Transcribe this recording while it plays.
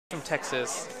from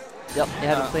Texas. Yep, you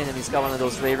haven't played him. He's got one of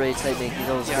those Ray type making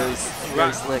those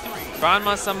very slick.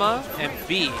 Ranma-sama and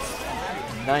B.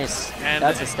 Nice. And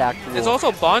that's a stack pool. It's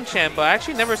also Bonchan, but I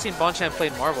actually never seen Bonchan play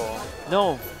Marvel.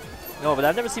 No, but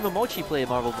I've never seen Momochi play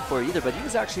Marvel before either. But he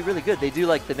was actually really good. They do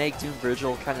like the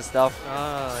MAG-DRD-VER kind of stuff.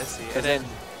 Ah, I see. And then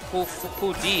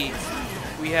pool D,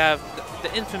 we have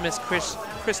the infamous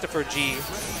Christopher G,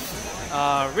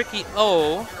 Ricky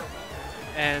O,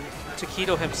 and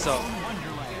Takedo himself.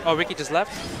 Oh, Ricky just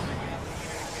left?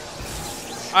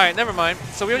 Alright, never mind.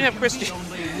 So we only have Christian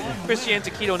and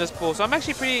Takedo in this pool. So I'm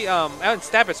actually pretty out in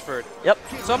Stabbersford. Yep.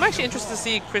 So I'm actually interested to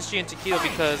see Christian and Takedo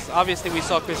because obviously we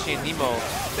saw Christian and Nemo.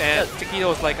 And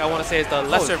Takedo is like, I want to say, is the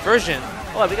lesser version.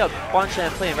 Oh, we got Bonchan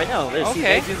playing right now. There's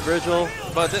okay. Virgil.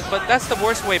 But that's the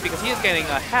worst way because he is getting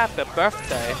a happy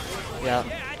birthday. Yeah.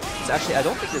 It's actually, I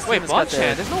don't think this Wait,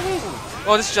 Bonchan? There's no way.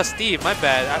 Oh, this is just Steve. My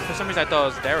bad. For some reason I thought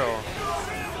it was Daryl.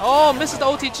 Oh, misses the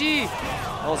OTG.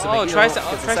 Oh, tries to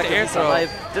air throw.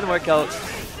 Didn't work out.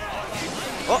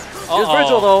 Oh, here's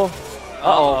Virgil though.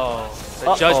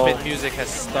 The judgment music has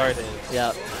started.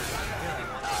 Yeah.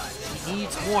 He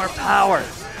needs more power.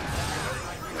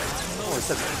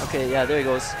 Oh, okay, yeah, there he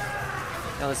goes.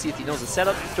 Now let's see if he knows the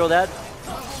setup. Throw that.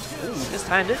 Ooh,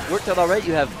 mistimed it. Worked out all right.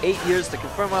 You have 8 years to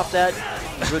confirm off that.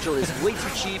 Virgil is way too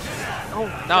cheap. Oh,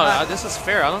 no, this is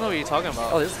fair. I don't know what you're talking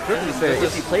about. Oh, this is perfectly fair.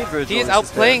 If you play Virgil, he is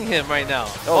outplaying him right now.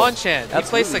 Bonchan, he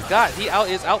plays Sagat. He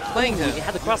is outplaying him. He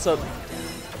had the cross up.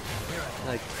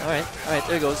 Like, all right,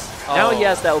 there he goes. Now he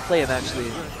has that outplay him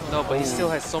actually. No, but he still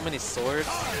has so many swords.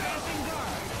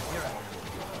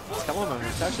 Come on,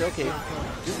 it's actually okay.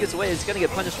 Dude gets away. He's gonna get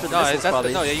punished for the missiles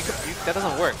probably. No, that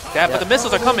doesn't work. But the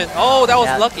missiles are coming. Oh, that was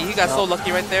lucky. He got so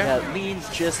lucky right there. Yeah, leans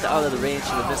just out of the range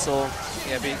of the missile.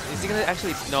 Yeah, but is he gonna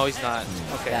actually? No, he's not.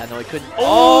 Okay. Yeah, no, he couldn't.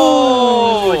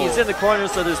 Oh! And he's in the corner,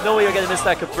 so there's no way you're gonna miss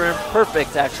that confirm.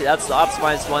 Perfect, actually. That's the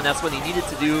optimized one. That's what he needed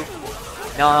to do.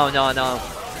 No.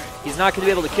 He's not gonna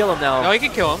be able to kill him now. No, he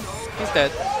can kill him. He's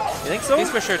dead. You think so?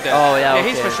 He's for sure dead. Oh yeah. Yeah,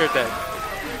 he's for sure dead.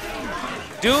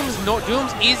 Doom's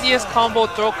easiest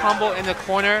throw combo in the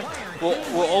corner will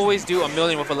always do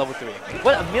 1,000,000 with a level 3.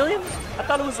 What, 1,000,000? I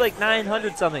thought it was like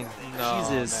 900 something. No,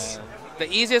 Jesus. Man.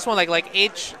 The easiest one, like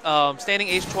H, standing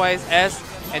H twice, S,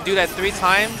 and do that 3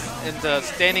 times, and the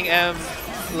standing M,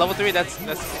 level 3. That's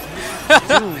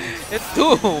Doom. It's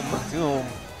Doom.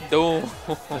 Doom.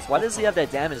 Why does he have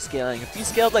that damage scaling? If he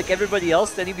scaled like everybody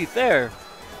else, then he'd be fair.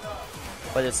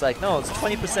 But it's like, no, it's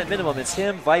 20% minimum. It's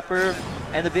him, Viper,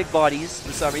 and the big bodies.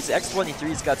 For some reason,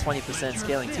 X23's got 20%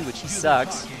 scaling too, which he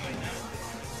sucks.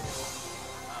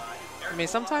 I mean,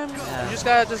 sometimes you just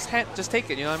gotta just take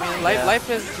it. You know what I mean? Life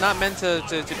is not meant to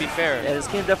be fair. Yeah, this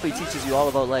game definitely teaches you all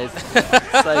about life.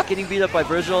 It's like getting beat up by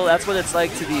Virgil. That's what it's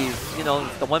like to be, you know,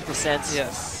 the 1%.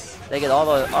 Yes. They get all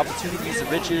the opportunities and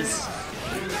riches,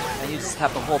 and you just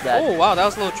have to hold that. Oh wow, that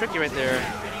was a little tricky right there.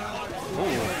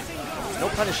 Ooh. No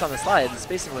punish on the slide. The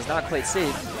spacing was not quite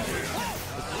safe.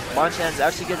 Bonchan's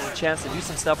actually getting a chance to do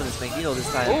some stuff with his Magneto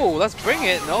this time. Oh, let's bring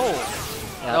it. No.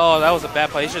 Yeah. No, that was a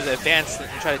bad play. He should have advanced and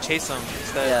try to chase him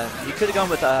instead. Yeah, he could have gone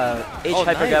with H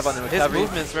hyper grab on the recovery. His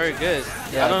movement's very good.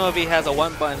 Yeah. I don't know if he has a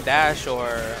 1-button dash or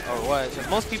what.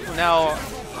 Most people now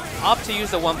opt to use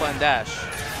the 1-button dash.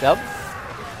 Yep.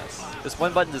 This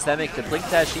 1 button, does that make the blink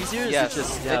dash easier? Yes.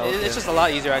 It's just a lot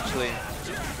easier actually.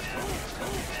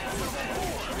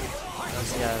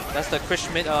 Yeah, that's the Chris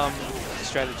Schmidt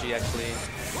strategy actually.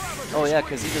 Oh yeah,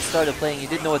 because he just started playing, he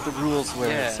didn't know what the rules were.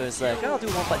 Yeah. So it's like, I'll do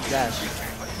 1-button dash.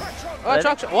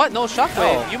 What? No,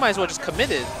 shockwave. You might as well just commit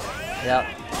it. Yeah.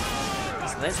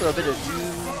 It's a nice little bit of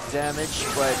Doom damage,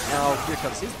 but now here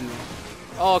comes his Doom.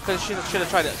 Oh, because she should have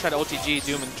tried to OTG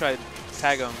Doom and try to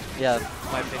tag him. Yeah.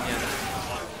 In my opinion.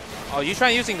 Oh, you try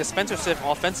using the Spencer Sif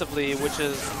offensively, which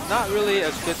is not really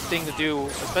a good thing to do,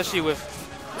 especially with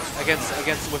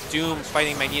Doom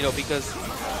fighting Magneto because.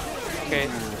 Okay,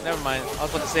 never mind. I was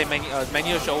about to say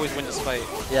Magneto should always win this fight.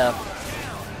 Yeah.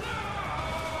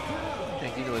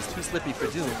 Magneto is too slippy for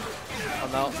Doom. Oh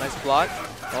no, nice block.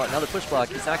 Oh, another push block.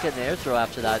 He's not getting an air throw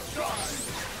after that.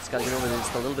 He's got to get over this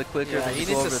just a little bit quicker. Yeah, he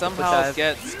needs to somehow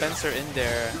get Spencer in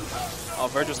there. Oh,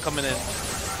 Virgil's coming in.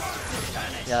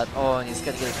 Yeah, oh, and he's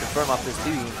got to get a confirm off this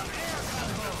Doom.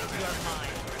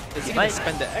 Is he going to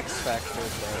spend the X Factor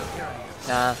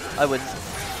though? Nah, I wouldn't.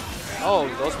 Oh,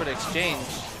 goes for the exchange.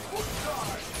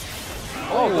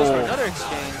 Oh, goes for another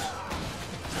exchange.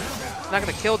 It's not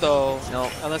going to kill though. No.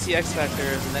 Unless he X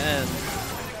Factors in the end.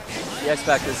 The X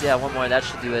Factors, yeah, one more, that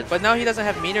should do it. But now he doesn't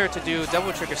have meter to do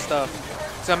double trigger stuff.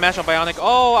 He's going to mash on Bionic.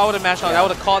 Oh, I would have mashed on. I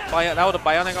would have caught Bionic. I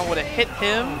would have hit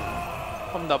him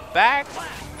from the back.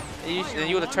 And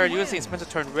you would have turned. You would have seen Spencer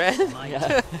turn red.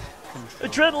 Yeah.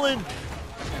 Adrenaline!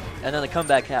 And then the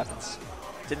comeback happens.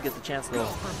 Didn't get the chance though.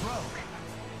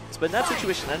 But in that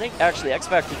situation, I think actually X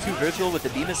Factor 2 Virtual with the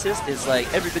beam assist is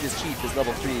like every bit as cheap as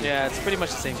level 3. Yeah, it's pretty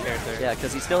much the same character. Yeah,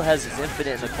 because he still has his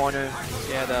infinite in the corner.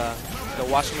 Yeah, the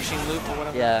washing machine loop or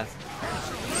whatever. Yeah.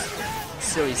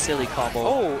 Silly combo.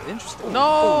 Oh, interesting.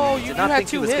 No, you did not had think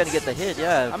he was going to get the hit,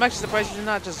 yeah. I'm actually surprised you did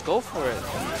not just go for it.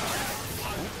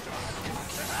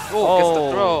 Oh, gets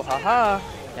the throw. Haha.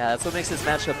 Yeah, that's what makes this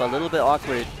matchup a little bit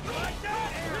awkward.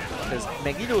 Because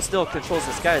Magneto still controls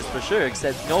the skies for sure,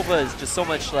 except Nova is just so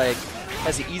much like,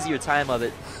 has an easier time of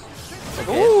it.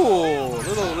 Okay. Ooh,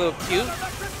 little cute.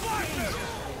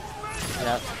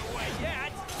 Yeah.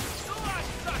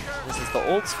 This is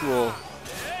the old school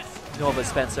Nova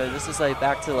Spencer. This is like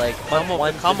back to like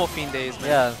Combo Fiend days, man.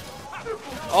 Yeah.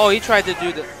 Oh, he tried to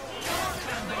do the...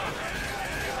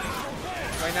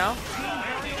 Right now?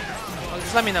 Oh,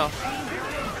 just let me know.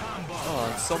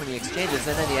 Oh, so many exchanges,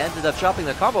 and then he ended up dropping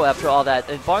the combo after all that,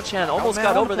 and Bonchan almost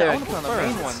got over there. I want to play on the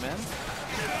main one, man.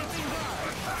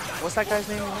 What's that guy's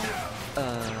name?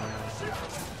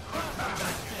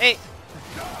 Hey,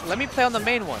 let me play on the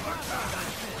main one.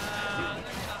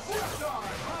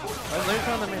 Let me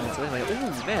play on the main one. So anyway,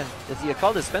 ooh, man, if he had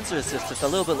called his Spencer assist just a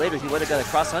little bit later, he would have got a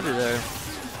cross under there.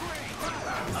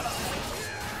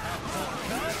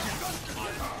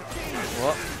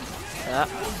 Whoa. Yeah.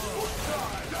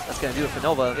 That's going to do it for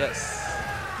Nova. Yes.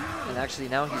 And actually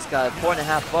now he's got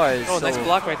 4.5 bars. Oh, so nice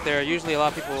block right there. Usually a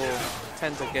lot of people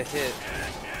tend to get hit.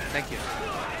 Thank you.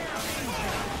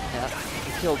 Yeah,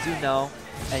 he killed Doom now.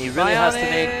 And he really has to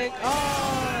make...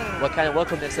 Oh. What kind of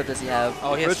welcome mix-up does he have?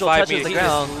 Oh, he has Virtual 5 touches meters. the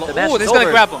ground. Oh, this is going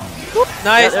to grab him.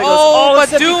 Nice. Yeah, oh, but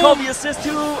Doom! Doom! Called the assist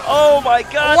too. Oh my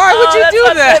god. Why would you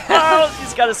do that? Oh,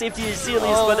 he's got a safety AC at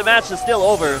least, but the match is still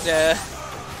over. Yeah.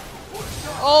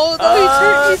 Oh,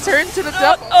 no, he turned to the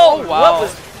depth. Oh, wow.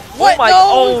 What? Oh my,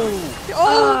 no.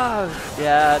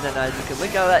 Yeah, then you can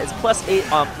link out of that. It's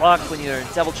 +8 on block when you're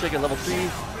Devil Trigger level 3.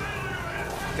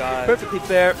 God. Perfectly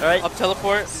fair. All right. Up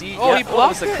teleport. See, oh, yeah. he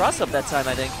blocked it was a cross up that time,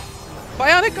 I think.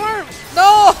 Bionic arm.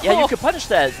 No. Yeah, you could punish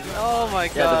that. Oh my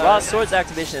god. Yeah, the raw swords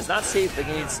activation is not safe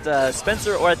against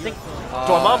Spencer, or I think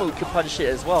Dormammu could punish it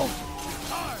as well.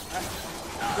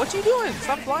 What you doing?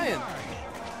 Stop flying.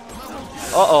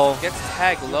 Uh-oh. Gets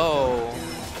tagged low.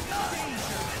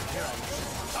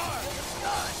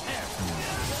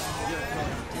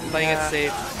 Playing it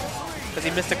safe. Because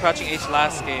he missed the crouching H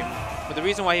last game. But the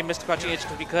reason why he missed the crouching H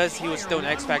is because he was still in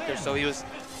X Factor, so his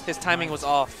timing was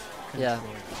off. Yeah.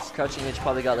 Crouching H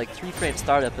probably got like 3 frame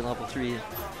startup in level 3.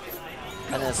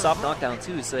 And then a soft knockdown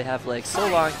too, so they have like so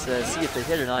long to see if they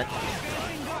hit or not.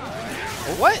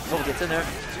 Oh, what? Oh, gets in there.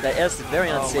 That S is very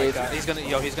unsafe. Oh my god. He's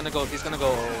gonna go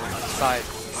side.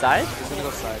 Side? He's gonna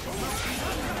go side.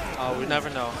 Oh, we never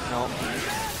know. No.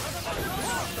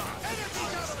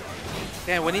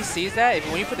 Yeah, when he sees that,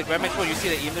 when you put the Grand Max, you see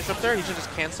the EM Disruptor, he should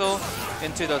just cancel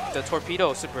into the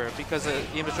Torpedo Super because the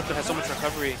EM Disruptor has so much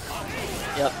recovery.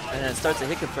 Yep, and then it starts to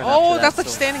hit him for Oh, that's like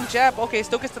standing jab. Okay,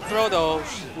 still gets the throw though.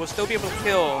 Will still be able to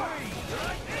kill.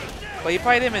 But he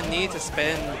probably didn't even need to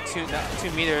spend 2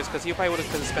 meters because he probably would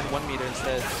have spent 1 meter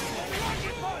instead.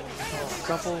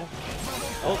 Couple.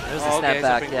 Oh, there's the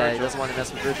snapback. Okay, yeah, he doesn't want to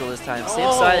mess with Virgil this time.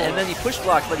 Same side, and then he push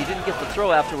blocked, but he didn't get the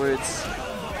throw afterwards.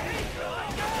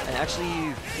 And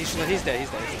actually, he's dead. He's dead.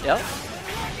 Yep.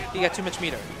 He got too much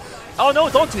meter. Oh no!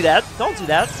 Don't do that! Don't do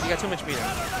that! He got too much meter.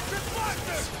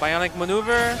 Bionic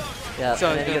maneuver. Yeah.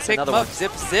 So he's gonna pick him up.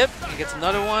 Zip, zip. He gets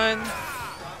another one.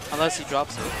 Unless he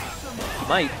drops it. He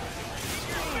might.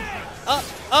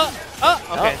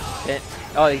 Okay.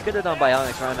 Oh, he could have done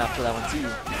Bionic run after that one too.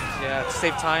 Yeah, to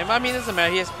save time. I mean, it doesn't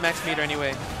matter. He has max meter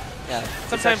anyway. Yeah.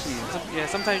 Sometimes you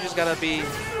just gotta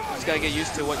get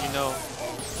used to what you know.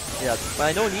 Yeah, but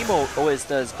I know Nemo always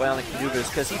does Bionic maneuvers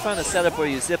because he found a setup where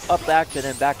you zip up back and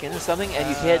then back into something, and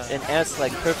you hit an S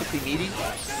like perfectly meaty.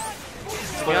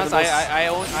 To be honest, I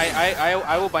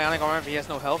will Bionic armor if he has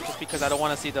no health, just because I don't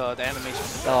want to see the animation.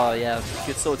 Oh yeah, you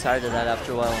get so tired of that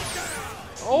after a while.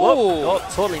 Oh, oh,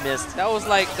 totally missed. That was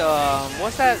like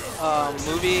what's that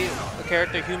movie? The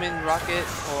character Human Rocket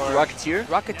or Rocketeer?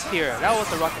 Rocketeer. That was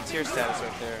the Rocketeer status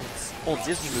right there. It's an old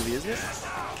Disney movie, isn't it?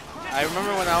 I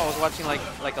remember when I was watching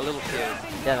like a little kid.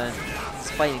 Yeah, man. He's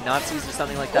fighting Nazis or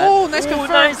something like that. Oh, nice confirm.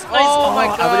 Nice. Oh my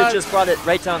god. I would have just brought it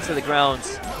right down to the ground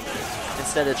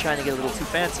instead of trying to get a little too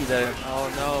fancy there. Oh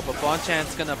no, but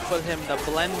Bonchan's gonna put him the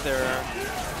blender.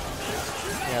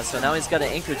 Yeah, so now he's got to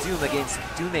anchor Doom against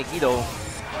Doom Magneto.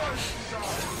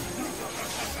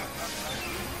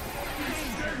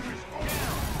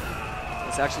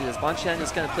 It's actually, is Bonchan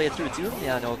just going to play it through Doom?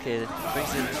 Yeah, no, okay.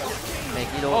 Brings in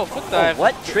Magneto. Oh, foot dive. Oh,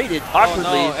 what? Traded awkwardly.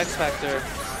 Oh, no, X Factor.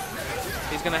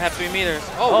 He's going to have 3 meters.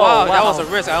 Oh, wow, that was a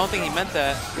risk. I don't think he meant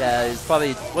that. Yeah, he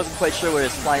probably wasn't quite sure where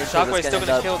his flying shot was Shockwave's still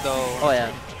going to kill, though. Oh,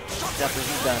 yeah.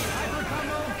 Definitely, he's done.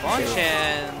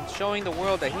 Bonchan showing the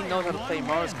world that he knows how to play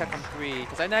Mario's Capcom 3,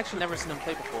 because I've actually never seen him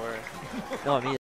play before. No, I mean,